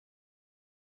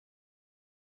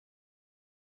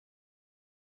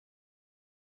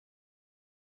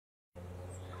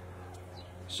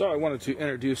So I wanted to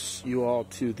introduce you all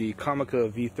to the Comica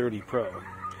V30 Pro.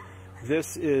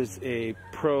 This is a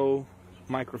pro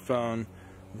microphone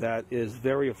that is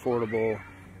very affordable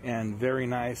and very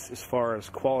nice as far as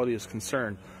quality is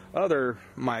concerned. Other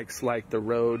mics like the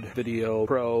Rode Video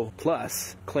Pro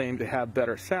Plus claim to have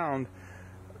better sound.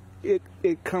 It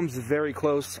comes very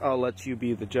close. I'll let you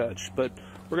be the judge. But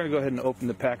we're going to go ahead and open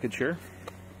the package here.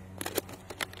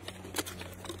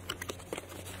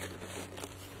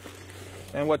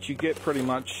 And what you get pretty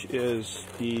much is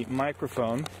the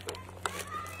microphone,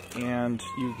 and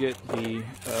you get the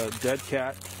dead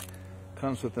cat.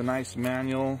 Comes with a nice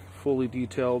manual, fully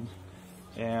detailed,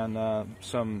 and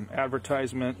some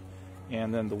advertisement,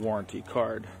 and then the warranty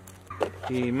card.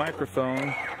 The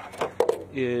microphone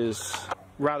is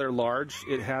rather large.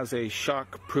 It has a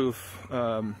shock-proof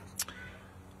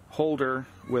holder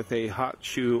with a hot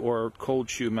shoe or cold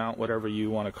shoe mount, whatever you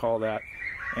want to call that.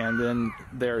 And then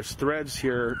there's threads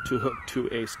here to hook to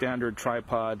a standard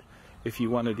tripod if you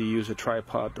wanted to use a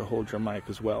tripod to hold your mic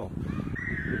as well.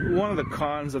 One of the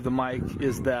cons of the mic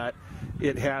is that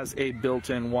it has a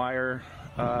built-in wire.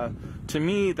 To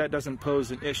me, that doesn't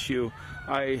pose an issue.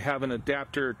 I have an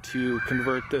adapter to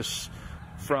convert this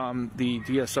from the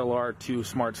DSLR to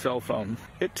smart cell phone.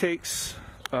 It takes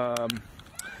 2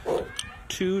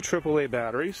 AAA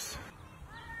batteries.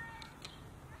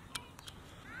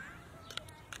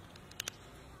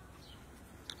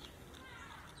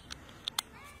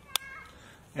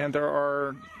 And there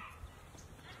are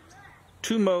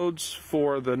 2 modes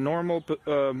for the normal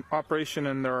operation,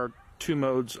 and there are 2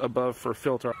 modes above for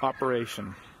filter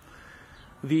operation.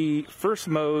 The first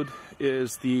mode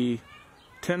is the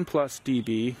 10 plus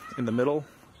dB in the middle,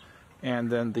 and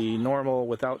then the normal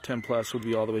without 10 plus would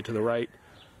be all the way to the right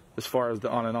as far as the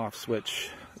on and off switch.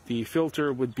 The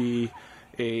filter would be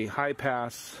a high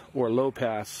pass or low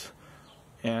pass,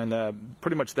 and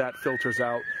pretty much that filters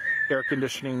out air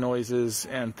conditioning noises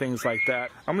and things like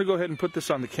that. I'm going to go ahead and put this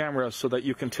on the camera so that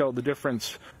you can tell the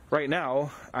difference. Right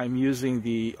now I'm using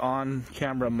the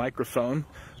on-camera microphone,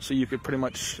 so you could pretty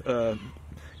much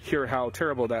hear how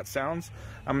terrible that sounds.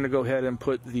 I'm going to go ahead and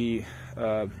put the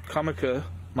Comica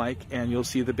mic, and you'll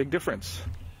see the big difference.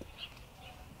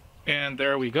 And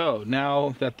there we go.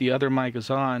 Now that the other mic is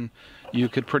on, you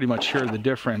could pretty much hear the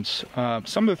difference.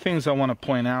 Some of the things I want to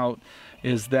point out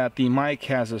is that the mic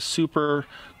has a super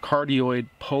cardioid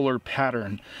polar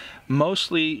pattern.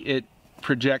 Mostly it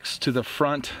projects to the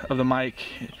front of the mic,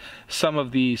 some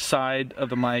of the side of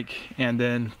the mic, and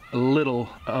then a little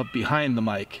behind the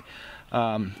mic.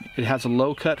 It has a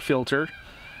low cut filter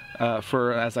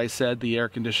for, as I said, the air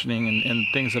conditioning and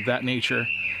things of that nature.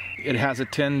 It has a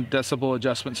 10 decibel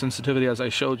adjustment sensitivity, as I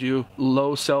showed you.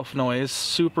 Low self noise,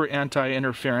 super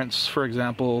anti-interference. For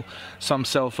example, some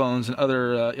cell phones and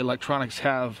other electronics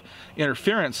have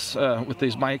interference with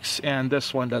these mics, and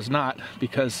this one does not,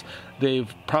 because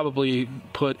they've probably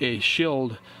put a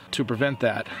shield to prevent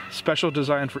that. Special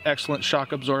design for excellent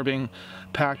shock absorbing,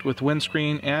 packed with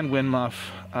windscreen and wind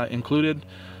muff included.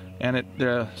 And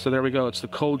so there we go. It's the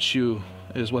cold shoe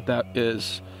is what that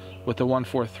is, with the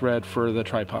 1/4 thread for the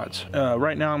tripods.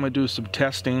 Right now I'm going to do some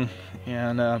testing,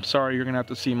 and sorry, you're going to have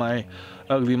to see my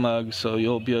ugly mug so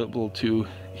you'll be able to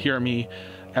hear me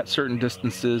at certain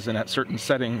distances and at certain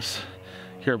settings.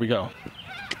 Here we go.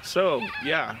 So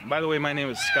yeah, by the way, my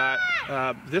name is Scott.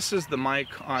 This is the mic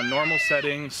on normal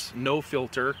settings, no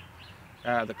filter,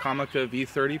 the Comica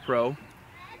V30 Pro,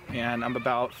 and I'm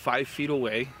about 5 feet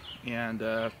away,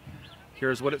 and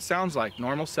here's what it sounds like.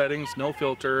 Normal settings, no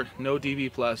filter, no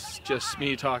dB plus, just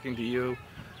me talking to you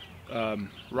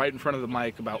right in front of the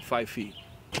mic, about 5 feet.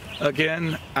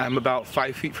 Again, I'm about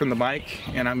 5 feet from the mic,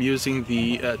 and I'm using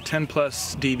the 10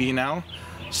 plus dB now,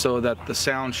 so that the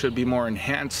sound should be more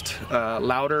enhanced,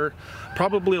 louder,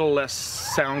 probably a little less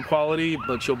sound quality,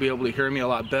 but you'll be able to hear me a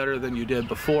lot better than you did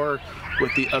before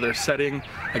with the other setting.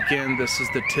 Again, this is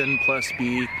the 10 plus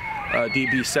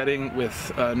dB setting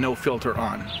with no filter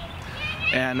on.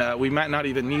 And we might not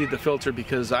even need the filter,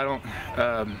 because I don't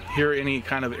hear any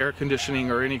kind of air conditioning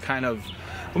or any kind of,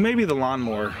 well, maybe the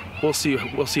lawnmower. We'll see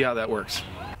how that works.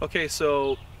 Okay,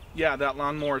 so yeah, that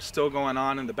lawnmower is still going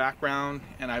on in the background,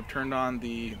 and I've turned on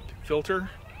the filter.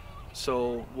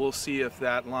 So we'll see if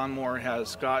that lawnmower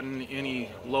has gotten any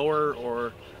lower,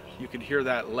 or you could hear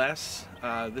that less.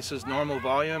 This is normal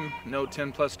volume, no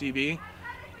 10 plus dB,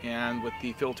 and with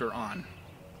the filter on.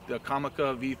 The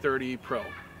Comica V30 Pro.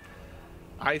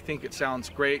 I think it sounds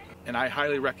great, and I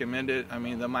highly recommend it. I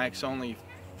mean, the mic's only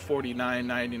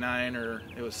 $49.99, or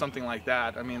it was something like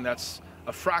that. I mean, that's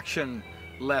a fraction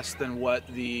less than what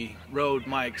the Rode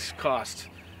mics cost.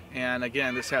 And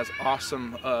again, this has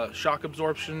awesome shock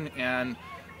absorption, and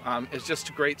It's just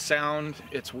a great sound.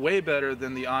 It's way better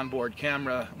than the onboard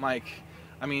camera mic.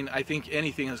 I mean, I think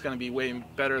anything is going to be way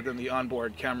better than the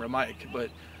onboard camera mic, but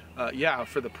yeah,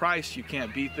 for the price, you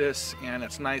can't beat this, and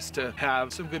it's nice to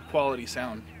have some good quality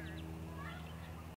sound.